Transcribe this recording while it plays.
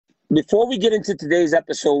Before we get into today's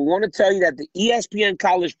episode, we want to tell you that the ESPN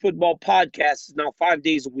College Football Podcast is now 5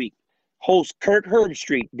 days a week. Hosts Kirk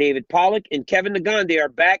Herbstreit, David Pollack, and Kevin Nagande are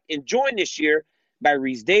back and joined this year by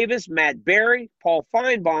Reese Davis, Matt Berry, Paul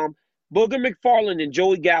Feinbaum, Booger McFarland, and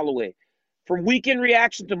Joey Galloway. From weekend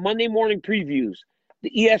reaction to Monday morning previews,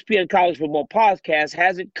 the ESPN College Football Podcast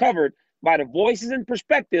has it covered by the voices and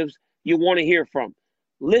perspectives you want to hear from.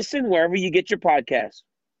 Listen wherever you get your podcasts.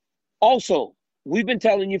 Also, we've been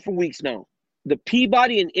telling you for weeks now, the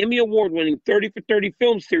Peabody and Emmy Award-winning 30 for 30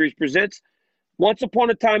 film series presents Once Upon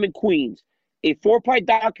a Time in Queens, a 4-part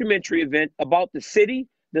documentary event about the city,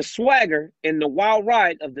 the swagger, and the wild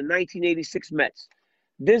ride of the 1986 Mets.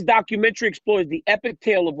 This documentary explores the epic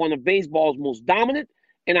tale of one of baseball's most dominant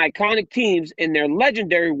and iconic teams and their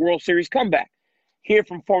legendary World Series comeback. Hear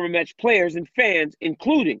from former Mets players and fans,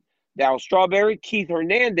 including Darryl Strawberry, Keith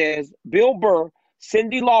Hernandez, Bill Burr,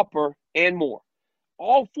 Cyndi Lauper, and more.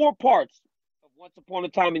 All 4 parts of Once Upon a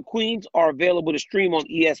Time in Queens are available to stream on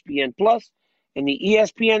ESPN Plus and the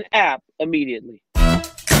ESPN app immediately.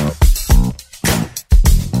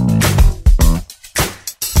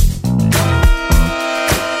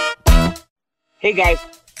 Hey guys,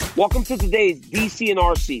 welcome to today's DC and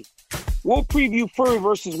RC. We'll preview Fury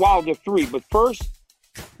vs. Wilder 3, but first,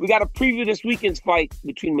 we got to preview this weekend's fight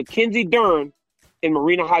between Mackenzie Dern and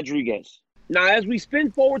Marina Rodriguez. Now, as we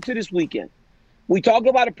spin forward to this weekend, we talk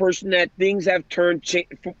about a person that things have turned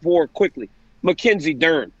for quickly, Mackenzie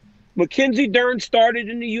Dern. Mackenzie Dern started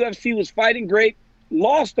in the UFC, was fighting great,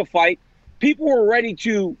 lost the fight. People were ready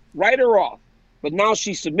to write her off, but now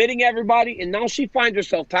she's submitting everybody, and now she finds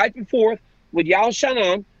herself tied for 4th with Yao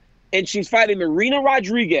Shannon, and she's fighting Marina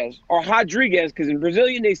Rodriguez, or Rodriguez, because in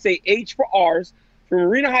Brazilian they say H for R's, for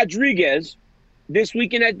Marina Rodriguez this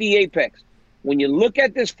weekend at the Apex. When you look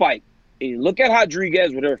at this fight, and you look at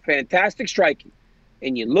Rodriguez with her fantastic striking,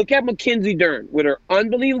 and you look at Mackenzie Dern with her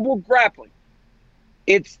unbelievable grappling,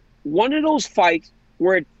 it's one of those fights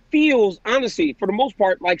where it feels, honestly, for the most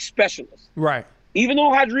part, like specialists. Right. Even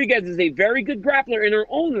though Rodriguez is a very good grappler in her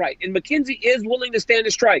own right, and Mackenzie is willing to stand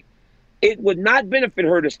and strike, it would not benefit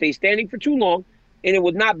her to stay standing for too long, and it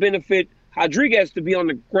would not benefit Rodriguez to be on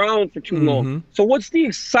the ground for too long. So what's the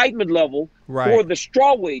excitement level for the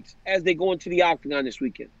strawweights as they go into the octagon this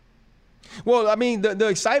weekend? Well, I mean, the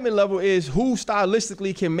excitement level is who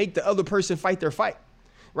stylistically can make the other person fight their fight.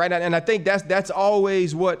 Right. And I think that's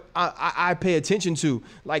always what I pay attention to,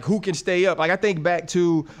 like who can stay up. Like I think back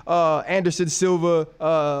to Anderson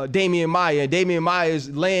Silva, Damian Maia. Damian Maia is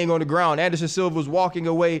laying on the ground. Anderson Silva was walking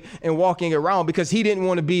away and walking around because he didn't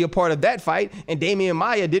want to be a part of that fight. And Damian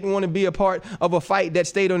Maia didn't want to be a part of a fight that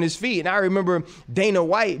stayed on his feet. And I remember Dana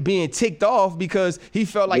White being ticked off because he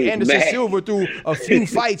felt like Anderson Silva through a few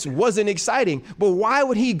fights wasn't exciting. But why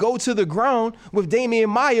would he go to the ground with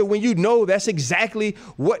Damian Maia when you know that's exactly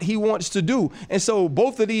what he wants to do? And so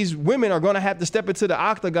both of these women are going to have to step into the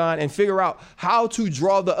octagon and figure out how to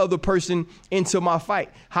draw the other person into my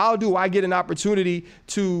fight. How do I get an opportunity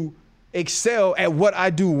to excel at what I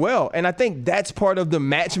do well? And I think that's part of the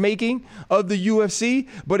matchmaking of the UFC,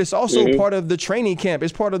 but it's also part of the training camp.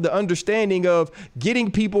 It's part of the understanding of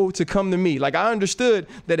getting people to come to me. Like I understood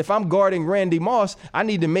that if I'm guarding Randy Moss, I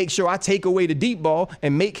need to make sure I take away the deep ball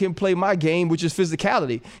and make him play my game, which is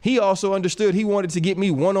physicality. He also understood he wanted to get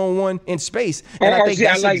me one-on-one in space. And I think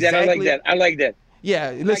that's I like that.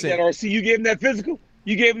 Yeah, listen. I like that, RC. You gave him that physical?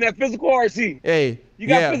 RC? Hey. You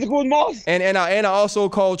got physical with Moss? And I also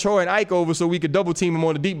called Troy and Ike over so we could double team him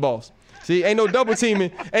on the deep balls. See, ain't no double teaming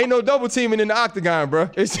in the octagon, bro.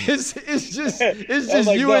 It's just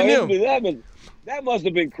you and them. That must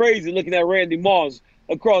have been crazy looking at Randy Moss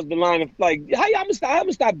across the line of like, how I'm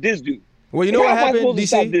gonna stop this dude? Well, you know what happened,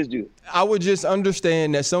 DC? I would just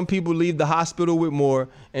understand that some people leave the hospital with more,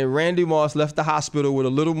 and Randy Moss left the hospital with a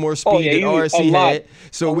little more speed than RC had.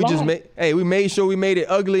 So we made sure we made it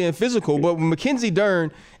ugly and physical. But with Mackenzie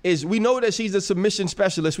Dern, we know that she's a submission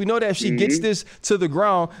specialist. We know that if she gets this to the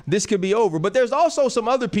ground, this could be over. But there's also some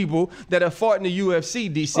other people that have fought in the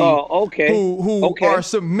UFC, DC, who are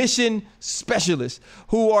submission specialists,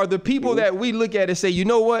 who are the people that we look at and say, you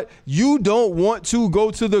know what? You don't want to go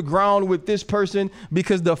to the ground with this person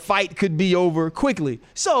because the fight could be over quickly.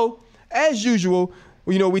 So, as usual,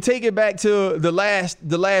 you know, we take it back to the last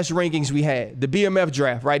rankings we had, the BMF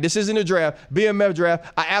draft, right? This isn't a draft. BMF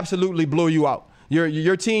draft, I absolutely blow you out.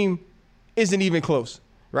 Your team isn't even close,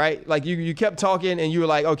 right? Like you kept talking and you were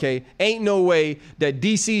like, okay, ain't no way that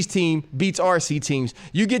DC's team beats RC teams.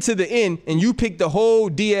 You get to the end and you pick the whole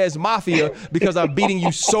Diaz Mafia because I'm beating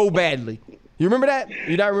you so badly. You remember that?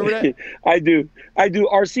 You not remember that? I do.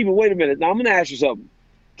 RC, but wait a minute. Now I'm going to ask you something.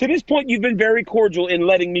 to this point, you've been very cordial in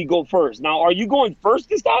letting me go first. Now, are you going first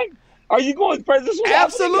this time? Are you going first? This was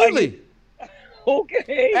Absolutely.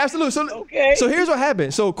 Okay. Absolutely. So here's what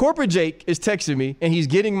happened. So Corporate Jake is texting me, and he's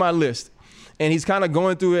getting my list. And he's kind of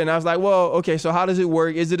going through it, and I was like, well, okay, so how does it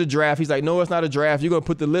work? Is it a draft? He's like, no, it's not a draft. You're going to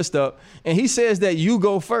put the list up. And he says that you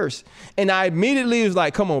go first. And I immediately was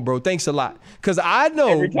like, come on, bro, thanks a lot. Because I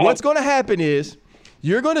know what's going to happen is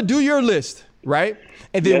you're going to do your list, right?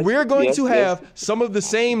 And then we're going to have some of the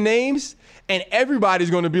same names, and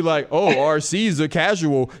everybody's going to be like, oh, RC's a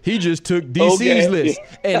casual. He just took DC's list.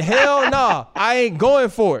 And hell nah, I ain't going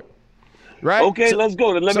for it. Right? Okay, so, let's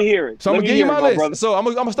go. Then let me hear it. So I'm going to give you my list. Brother. So I'm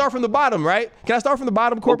going to start from the bottom, right? Can I start from the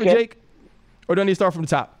bottom, Corporate Jake? Or do I need to start from the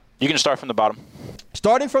top? You can start from the bottom.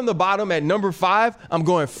 Starting from the bottom at number 5, I'm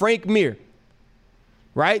going Frank Mir.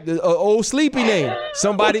 Right? The old sleepy name.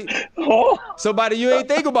 Somebody you ain't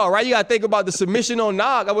think about, right? You got to think about the submission on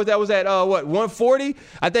Nog. That was at, 140?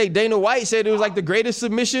 I think Dana White said it was like the greatest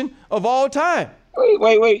submission of all time.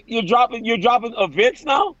 Wait. You're dropping events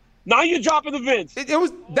now? Now you're dropping events. That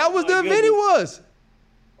was the event it was.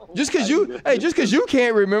 Just because you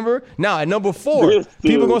can't remember. Now at number 4,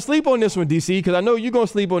 people gonna sleep on this one, DC, because I know you're gonna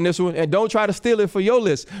sleep on this one, and don't try to steal it for your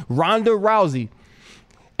list. Ronda Rousey,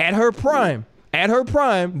 at her prime,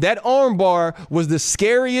 that armbar was the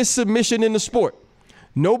scariest submission in the sport.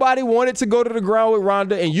 Nobody wanted to go to the ground with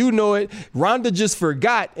Ronda, and you know it. Ronda just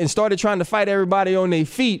forgot and started trying to fight everybody on their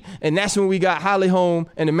feet, and that's when we got Holly Holm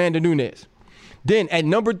and Amanda Nunes. Then at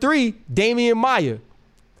number 3, Damian Maia.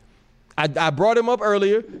 I brought him up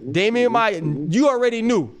earlier. Damian Maia, you already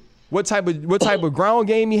knew what type of ground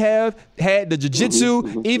game he had the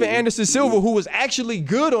jiu-jitsu. Even Anderson Silva, who was actually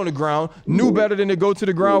good on the ground, knew better than to go to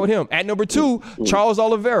the ground with him. At number 2, Charles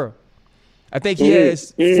Oliveira. I think he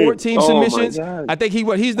has 14 submissions. I think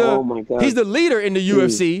he's the leader in the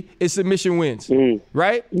UFC in submission wins,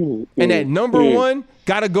 right? And at number 1,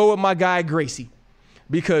 gotta go with my guy Gracie,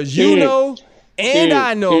 because you know. And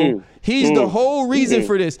I know he's the whole reason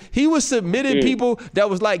for this. He was submitting people that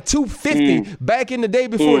was like 250 back in the day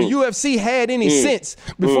before the UFC had any sense,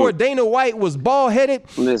 before Dana White was bald-headed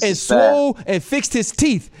and swole and fixed his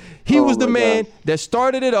teeth. He was the man that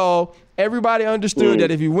started it all. Everybody understood that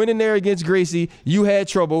if you went in there against Gracie, you had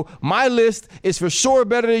trouble. My list is for sure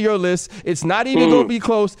better than your list. It's not even going to be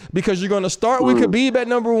close, because you're going to start with Khabib at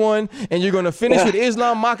number 1, and you're going to finish with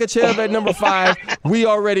Islam Makhachev at number 5. We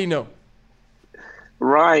already know.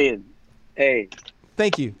 Ryan, hey.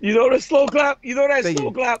 Thank you. You know the slow clap? You know that slow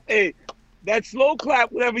clap? Hey, that slow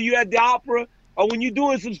clap whenever you at the opera, or when you're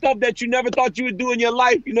doing some stuff that you never thought you would do in your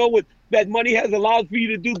life, you know, what that money has allowed for you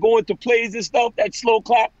to do, going to plays and stuff, that slow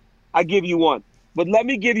clap, I give you one. But let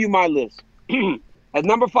me give you my list. At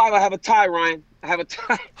number 5, I have a tie, Ryan. I have a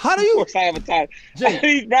tie. How do you? Of course, I have a tie.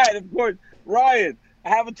 Right, of course. Ryan, I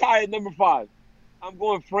have a tie at number 5. I'm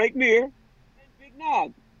going Frank Mir and Big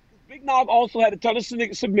Nog. Big Nog also had a ton of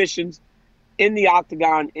submissions in the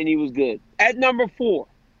octagon, and he was good. At number 4,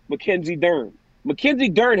 Mackenzie Dern. Mackenzie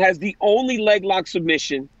Dern has the only leg lock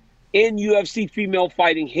submission in UFC female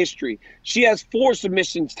fighting history. She has 4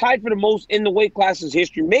 submissions, tied for the most in the weight class's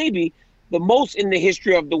history, maybe the most in the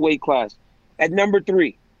history of the weight class. At number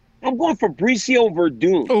 3, I'm going for Bricio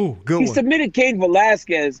Verdun. Oh, good one. He submitted Cain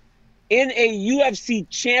Velasquez in a UFC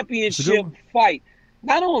championship fight.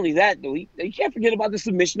 Not only that, though, you can't forget about the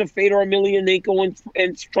submission of Fedor Emelianenko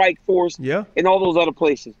and Strikeforce and all those other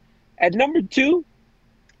places. At number 2,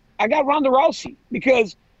 I got Ronda Rousey,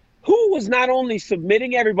 because who was not only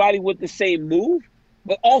submitting everybody with the same move,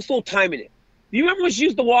 but also timing it. Do you remember when she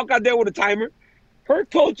used to walk out there with a timer? Her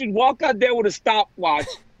coach would walk out there with a stopwatch,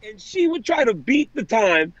 and she would try to beat the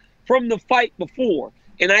time from the fight before.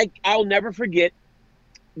 And I'll never forget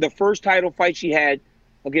the first title fight she had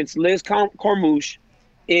against Liz Carmouche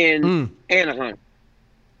in Anaheim.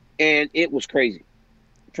 And it was crazy.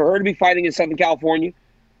 For her to be fighting in Southern California,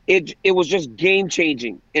 it was just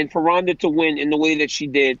game-changing. And for Ronda to win in the way that she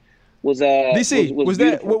did was DC,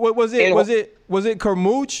 was it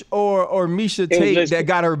Carmouche or Misha Tate that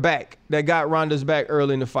got her back, that got Ronda's back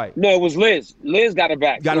early in the fight? No, it was Liz. Liz got her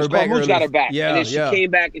back. Carmouche got her back. Yeah, and then she came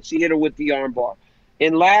back and she hit her with the armbar.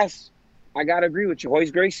 And last, I got to agree with you,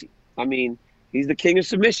 Royce Gracie. I mean, he's the king of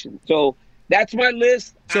submission. So that's my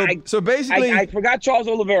list. So basically, I forgot Charles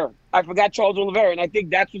Oliveira. And I think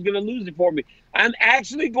that's what's going to lose it for me. I'm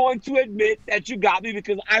actually going to admit that you got me,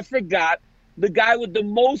 because I forgot the guy with the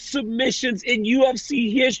most submissions in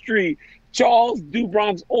UFC history, Charles do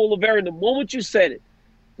Bronx Oliveira. And the moment you said it,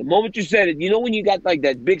 you know when you got like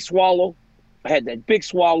that big swallow? I had that big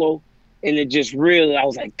swallow, and it just really, I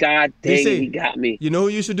was like, God dang, he got me. You know who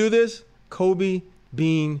used to do this? Kobe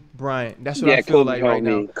Bean Bryant. That's what I feel Kobe like right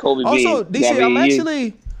now. Kobe Also, Bean.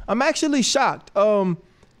 DC, I'm actually shocked.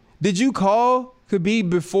 Did you call Khabib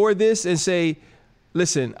before this and say,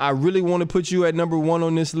 listen, I really want to put you at number 1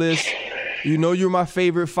 on this list? You know you're my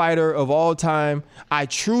favorite fighter of all time. I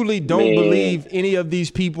truly don't believe any of these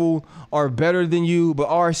people are better than you, but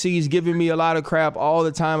RC's giving me a lot of crap all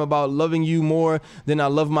the time about loving you more than I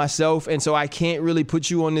love myself, and so I can't really put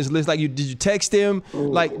you on this list. Like, did you text him?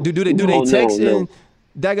 Like, do they text in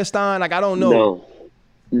Dagestan? Like, I don't know.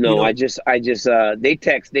 No, I just they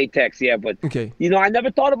text, yeah, but okay. I never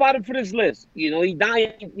thought about him for this list. He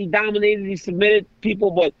dominated, he submitted people,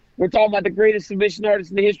 but we're talking about the greatest submission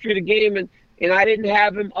artist in the history of the game, and I didn't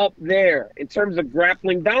have him up there. In terms of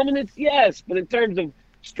grappling dominance, yes, but in terms of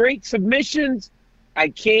straight submissions, I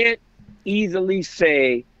can't easily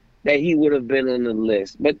say that he would have been on the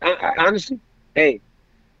list. But I honestly, hey,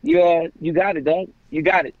 you got it, dog. You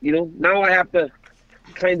got it. Now I have to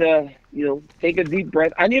kind of, take a deep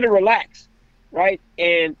breath. I need to relax, right?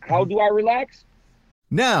 And how do I relax?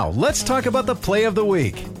 Now, let's talk about the play of the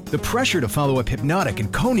week. The pressure to follow up Hypnotic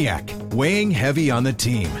and Cognac, weighing heavy on the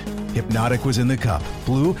team. Hypnotic was in the cup,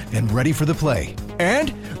 blue, and ready for the play.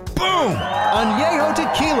 And boom! Añejo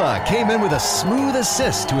Tequila came in with a smooth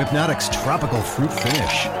assist to Hypnotic's tropical fruit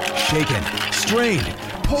finish. Shaken, strained,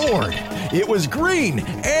 poured. It was green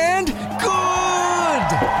and good!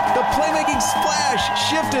 The playmaking splash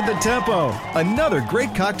shifted the tempo. Another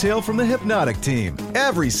great cocktail from the Hypnotic team.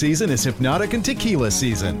 Every season is Hypnotic and Tequila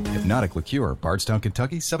season. Hypnotic Liqueur, Bardstown,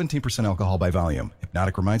 Kentucky, 17% alcohol by volume.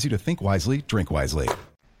 Hypnotic reminds you to think wisely, drink wisely.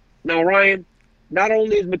 Now, Ryan, not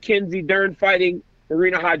only is Mackenzie Dern fighting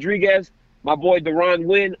Marina Rodriguez, my boy Deron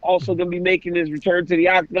Wynn also going to be making his return to the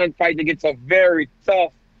octagon, fighting against a very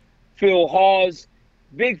tough Phil Hawes.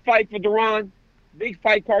 Big fight for Deron. Big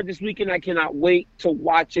fight card this weekend. I cannot wait to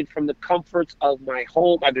watch it from the comforts of my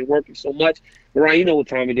home. I've been working so much. Deron, you know what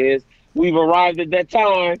time it is. We've arrived at that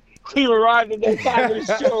time. We've arrived at that time of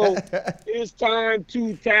the show. It's time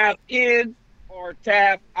to tap in or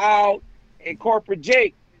tap out. And Corporate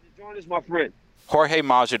Jake, join us, my friend. Jorge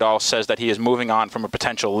Masvidal says that he is moving on from a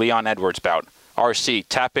potential Leon Edwards bout. RC,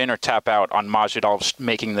 tap in or tap out on Masvidal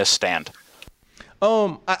making this stand?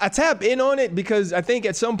 I tap in on it because I think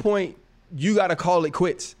at some point you got to call it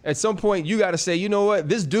quits. At some point you got to say, you know what,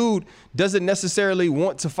 this dude doesn't necessarily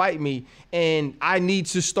want to fight me, and I need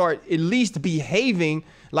to start at least behaving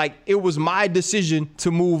like it was my decision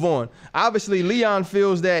to move on. Obviously, Leon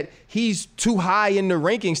feels that he's too high in the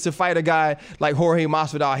rankings to fight a guy like Jorge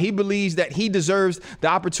Masvidal. He believes that he deserves the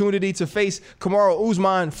opportunity to face Kamaru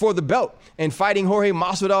Usman for the belt, and fighting Jorge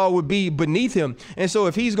Masvidal would be beneath him. And so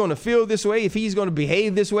if he's going to feel this way, if he's going to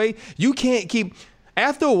behave this way, you can't keep,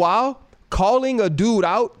 after a while, calling a dude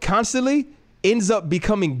out constantly ends up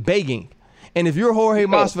becoming begging. And if you're Jorge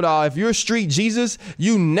Masvidal, if you're Street Jesus,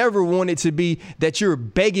 you never want it to be that you're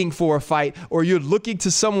begging for a fight or you're looking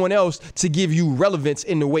to someone else to give you relevance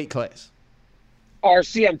in the weight class.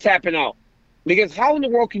 RC, I'm tapping out. Because how in the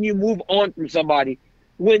world can you move on from somebody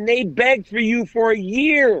when they begged for you for a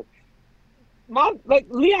year? Like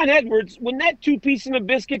Leon Edwards, when that two-piece in a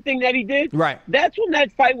biscuit thing that he did, right, that's when that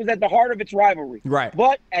fight was at the heart of its rivalry. Right.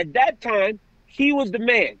 But at that time, he was the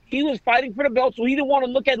man. He was fighting for the belt, so he didn't want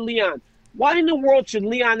to look at Leon. Why in the world should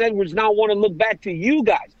Leon Edwards now want to look back to you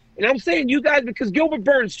guys? And I'm saying you guys because Gilbert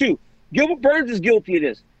Burns, too. Gilbert Burns is guilty of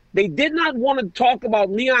this. They did not want to talk about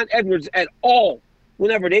Leon Edwards at all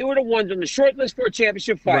whenever they were the ones on the short list for a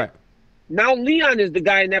championship fight. Right. Now Leon is the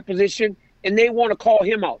guy in that position, and they want to call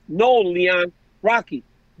him out. No, Leon. Rocky,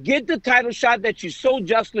 get the title shot that you so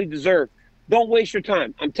justly deserve. Don't waste your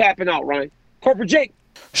time. I'm tapping out, Ryan. Corporate Jake.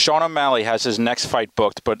 Sean O'Malley has his next fight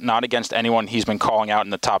booked, but not against anyone he's been calling out in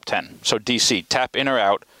the top 10. So, DC, tap in or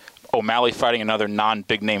out, O'Malley fighting another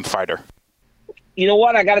non-big name fighter? You know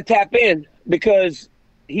what? I got to tap in because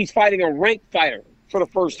he's fighting a ranked fighter for the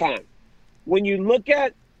first time. When you look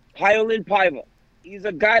at Raulian Paiva, he's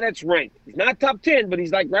a guy that's ranked. He's not top 10, but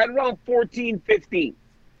he's like right around 14, 15.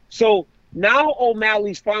 So now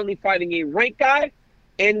O'Malley's finally fighting a ranked guy,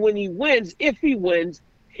 and when he wins, if he wins,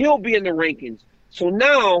 he'll be in the rankings. So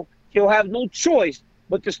now he'll have no choice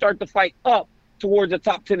but to start the fight up towards the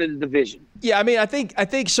top 10 of the division. Yeah, I mean, I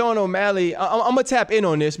think Sean O'Malley, I'm going to tap in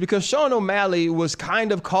on this because Sean O'Malley was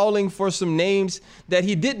kind of calling for some names that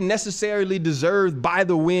he didn't necessarily deserve by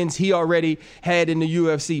the wins he already had in the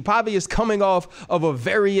UFC. Paiva is coming off of a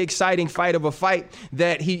very exciting fight,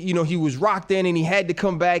 that he was rocked in and he had to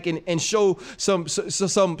come back and show some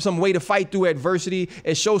way to fight through adversity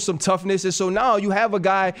and show some toughness. And so now you have a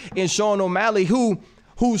guy in Sean O'Malley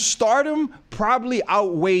whose stardom probably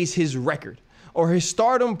outweighs his record. or his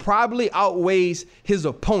stardom probably outweighs his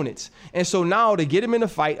opponents. And so now to get him in a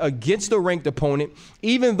fight against a ranked opponent,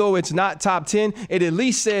 even though it's not top 10, it at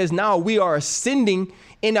least says now we are ascending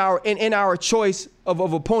in our choice of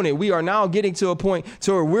opponent. We are now getting to a point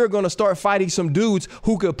to where we're going to start fighting some dudes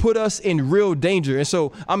who could put us in real danger. And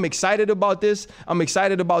so I'm excited about this. I'm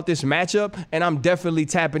excited about this matchup, and I'm definitely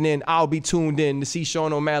tapping in. I'll be tuned in to see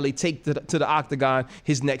Sean O'Malley take to the octagon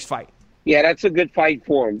his next fight. Yeah, that's a good fight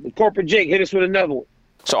for him. Corporate Jake, hit us with another one.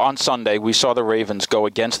 So on Sunday, we saw the Ravens go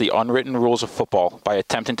against the unwritten rules of football by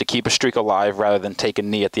attempting to keep a streak alive rather than take a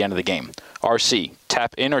knee at the end of the game. RC,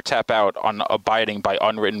 tap in or tap out on abiding by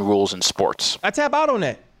unwritten rules in sports? I tap out on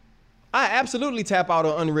that. I absolutely tap out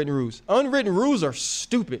on unwritten rules. Unwritten rules are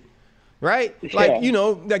stupid, right? Like,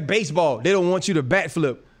 like baseball, they don't want you to bat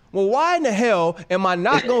flip. Well, why in the hell am I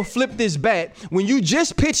not going to flip this bat when you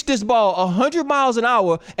just pitched this ball 100 miles an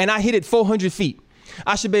hour and I hit it 400 feet?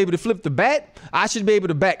 I should be able to flip the bat. I should be able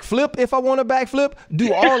to back flip if I want to back flip,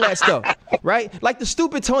 do all that stuff, right? Like the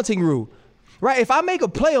stupid taunting rule, right? If I make a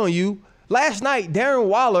play on you, last night, Darren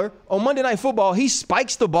Waller on Monday Night Football, he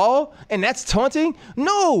spikes the ball and that's taunting?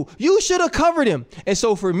 No, you should have covered him. And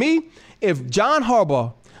so for me, if John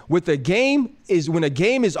Harbaugh, when a game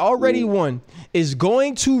is already won, is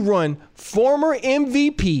going to run former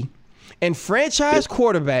MVP and franchise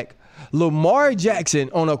quarterback Lamar Jackson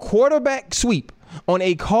on a quarterback sweep, on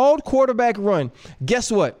a called quarterback run,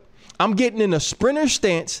 guess what? I'm getting in a sprinter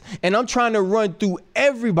stance, and I'm trying to run through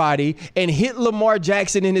everybody and hit Lamar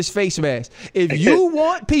Jackson in his face mask. If you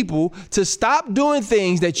want people to stop doing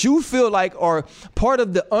things that you feel like are part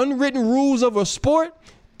of the unwritten rules of a sport,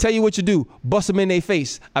 tell you what you do, bust them in their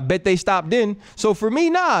face. I bet they stop then. So for me,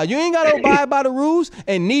 nah, you ain't got to abide by the rules,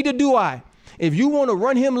 and neither do I. If you want to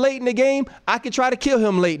run him late in the game, I could try to kill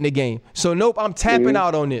him late in the game. So nope, I'm tapping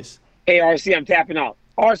out on this. Hey, RC, I'm tapping out.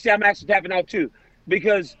 RC, I'm actually tapping out too.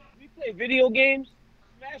 Because we play video games,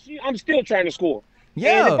 I'm still trying to score.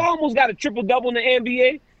 Yeah. And if I almost got a triple-double in the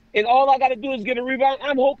NBA, and all I got to do is get a rebound,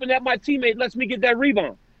 I'm hoping that my teammate lets me get that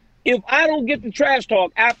rebound. If I don't get the trash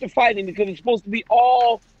talk after fighting, because it's supposed to be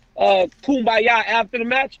all kumbaya after the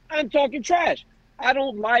match, I'm talking trash. I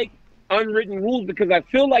don't like unwritten rules because I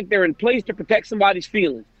feel like they're in place to protect somebody's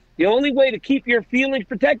feelings. The only way to keep your feelings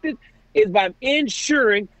protected is by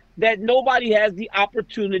ensuring that nobody has the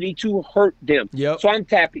opportunity to hurt them. Yep. So I'm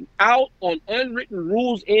tapping out on unwritten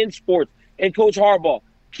rules in sports. And Coach Harbaugh,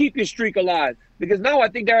 keep your streak alive. Because now I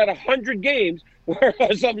think they're at 100 games or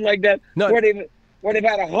something like that where they've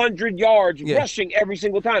had 100 yards rushing every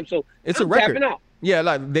single time. So it's I'm a record. Tapping out. Yeah,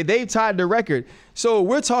 like they've tied the record. So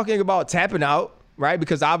we're talking about tapping out, right?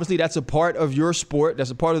 Because obviously that's a part of your sport.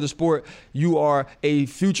 That's a part of the sport you are a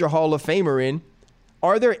future Hall of Famer in.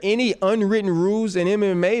 Are there any unwritten rules in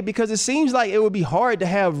MMA? Because it seems like it would be hard to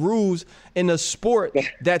have rules in a sport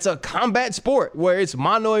that's a combat sport where it's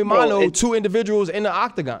mano a mano, two individuals in the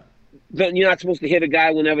octagon. You're not supposed to hit a guy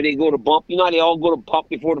whenever they go to bump. You know how they all go to bump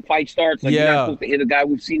before the fight starts? Like You're not supposed to hit a guy.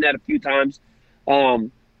 We've seen that a few times.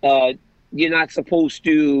 You're not supposed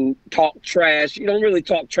to talk trash. You don't really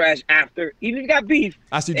talk trash after. Even if you got beef,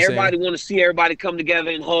 everybody want to see everybody come together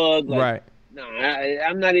and hug. Like, right. No,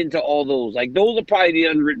 I'm not into all those. Like, those are probably the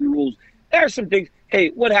unwritten rules. There are some things. Hey,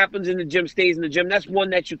 what happens in the gym stays in the gym. That's one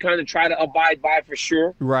that you kind of try to abide by for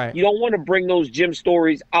sure. Right. You don't want to bring those gym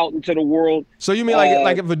stories out into the world. So you mean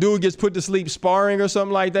like if a dude gets put to sleep sparring or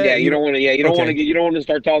something like that? Yeah, you don't want to. Yeah, you don't want to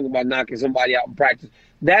start talking about knocking somebody out in practice.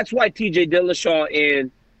 That's why T.J. Dillashaw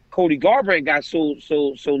and Cody Garbrandt got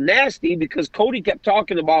so nasty, because Cody kept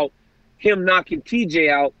talking about him knocking T.J.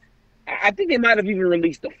 out. I think they might have even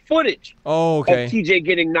released the footage of TJ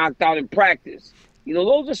getting knocked out in practice. You know,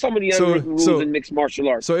 those are some of the unwritten rules in mixed martial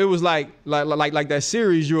arts. So it was like that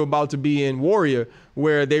series you're about to be in, Warrior,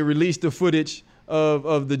 where they released the footage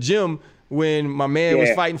of the gym when my man was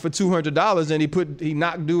fighting for $200 and he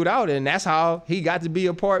knocked dude out, and that's how he got to be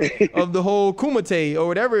a part of the whole Kumite or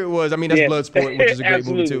whatever it was. I mean, that's Bloodsport, which is a great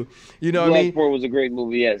movie too. You know what I mean? Bloodsport was a great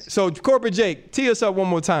movie, yes. So Corporate Jake, tee us up one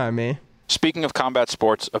more time, man. Speaking of combat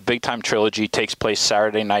sports, a big-time trilogy takes place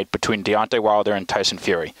Saturday night between Deontay Wilder and Tyson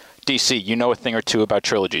Fury. DC, you know a thing or two about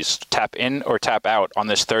trilogies. Tap in or tap out on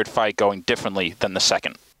this third fight going differently than the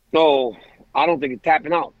second? No, I don't think it's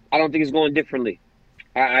tapping out. I don't think it's going differently.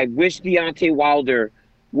 I wish Deontay Wilder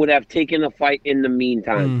would have taken a fight in the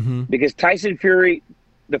meantime. Because Tyson Fury,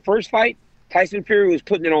 the first fight, Tyson Fury was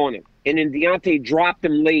putting it on him. And then Deontay dropped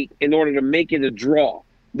him late in order to make it a draw.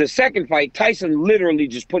 The second fight, Tyson literally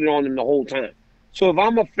just put it on him the whole time. So if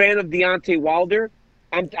I'm a fan of Deontay Wilder,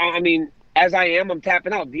 I'm tapping out.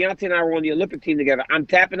 Deontay and I were on the Olympic team together. I'm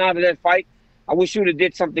tapping out of that fight. I wish he would have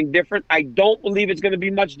did something different. I don't believe it's going to be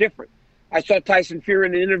much different. I saw Tyson Fury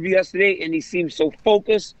in an interview yesterday, and he seems so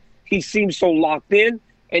focused. He seems so locked in,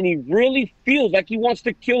 and he really feels like he wants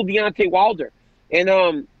to kill Deontay Wilder.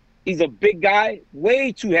 And he's a big guy,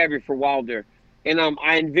 way too heavy for Wilder. And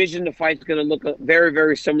I envision the fight's going to look very,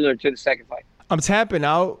 very similar to the second fight. I'm tapping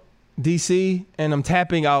out, DC, and I'm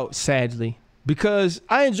tapping out sadly because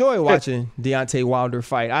I enjoy watching Deontay Wilder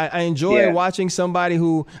fight. I enjoy watching somebody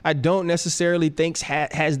who I don't necessarily think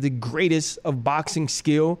has the greatest of boxing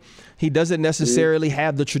skill. He doesn't necessarily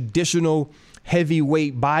have the traditional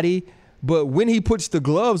heavyweight body, but when he puts the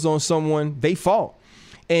gloves on someone, they fall.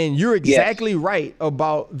 And you're exactly right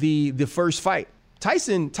about the first fight.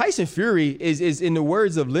 Tyson Fury is, in the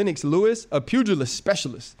words of Lennox Lewis, a pugilist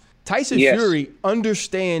specialist. Tyson Fury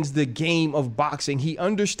understands the game of boxing. He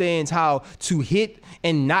understands how to hit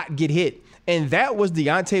and not get hit. And that was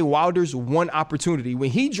Deontay Wilder's one opportunity.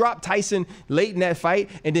 When he dropped Tyson late in that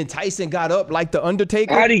fight, and then Tyson got up like The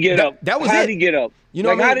Undertaker. How did he get up? That was it. How did he get up? You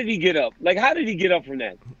know like, how did he get up? Like, how did he get up from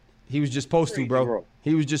that? He was just supposed to, bro.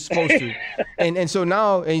 He was just supposed to. And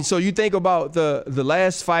so you think about the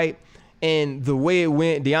last fight and the way it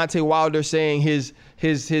went, Deontay Wilder saying his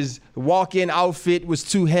walk-in outfit was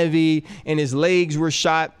too heavy and his legs were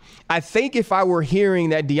shot. I think if I were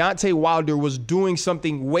hearing that Deontay Wilder was doing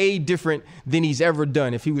something way different than he's ever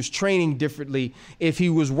done, if he was training differently, if he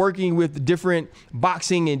was working with different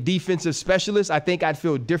boxing and defensive specialists, I think I'd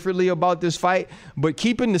feel differently about this fight. But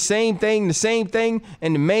keeping the same thing,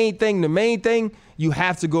 and the main thing, you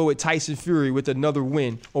have to go with Tyson Fury with another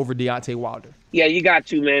win over Deontay Wilder. Yeah, you got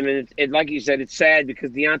to, man. And it, like you said, it's sad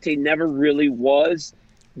because Deontay never really was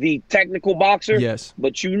the technical boxer. Yes.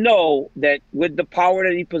 But you know that with the power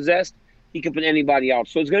that he possessed, he could put anybody out.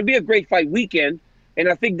 So it's going to be a great fight weekend. And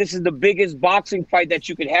I think this is the biggest boxing fight that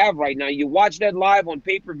you could have right now. You watch that live on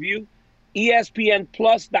pay-per-view,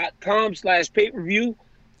 ESPNplus.com/pay-per-view.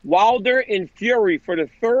 Wilder and Fury for the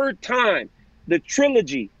third time. The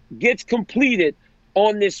trilogy gets completed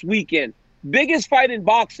on this weekend. Biggest fight in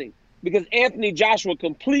boxing because Anthony Joshua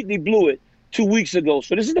completely blew it 2 weeks ago.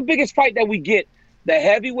 So this is the biggest fight that we get. The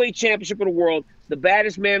heavyweight championship of the world, the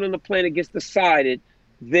baddest man on the planet gets decided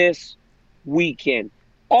this weekend.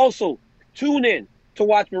 Also, tune in to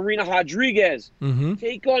watch Marina Rodriguez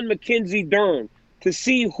take on Mackenzie Dern to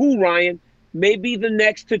see who, Ryan, may be the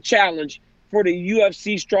next to challenge for the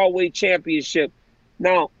UFC Strawweight Championship.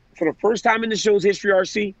 Now, for the first time in the show's history,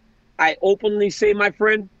 RC, I openly say, my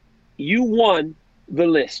friend, you won the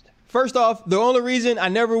list. First off, the only reason I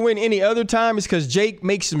never win any other time is because Jake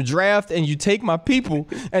makes some draft and you take my people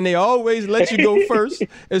and they always let you go first.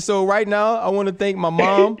 And so right now, I want to thank my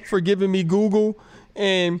mom for giving me Google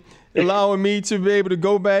and allowing me to be able to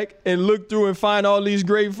go back and look through and find all these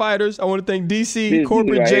great fighters. I want to thank DC,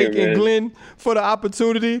 Corporate Jake, and Glenn for the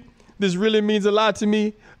opportunity. This really means a lot to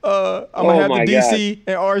me. I'm going to have the DC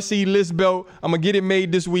and RC list belt. I'm going to get it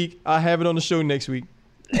made this week. I'll have it on the show next week.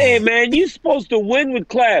 Hey, man, you're supposed to win with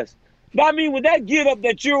class. But I mean, with that get-up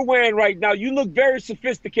that you're wearing right now, you look very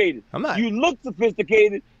sophisticated. I'm not. You look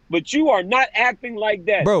sophisticated, but you are not acting like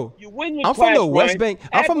that. Bro, you win with I'm class, from the West Bank.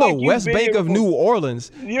 I'm from the West Bank of New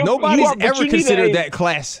Orleans. Nobody's ever considered that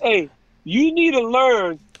class. Hey, you need to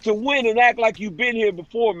learn to win and act like you've been here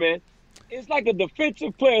before, man. It's like a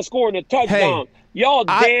defensive player scoring a touchdown. Hey, y'all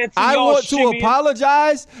dancing, I want to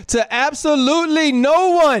apologize to absolutely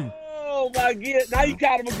no one. Oh, my God. Now you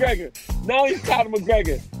Conor McGregor. Now he's Conor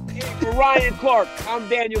McGregor. For Ryan Clark, I'm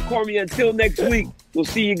Daniel Cormier. Until next week, we'll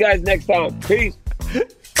see you guys next time. Peace.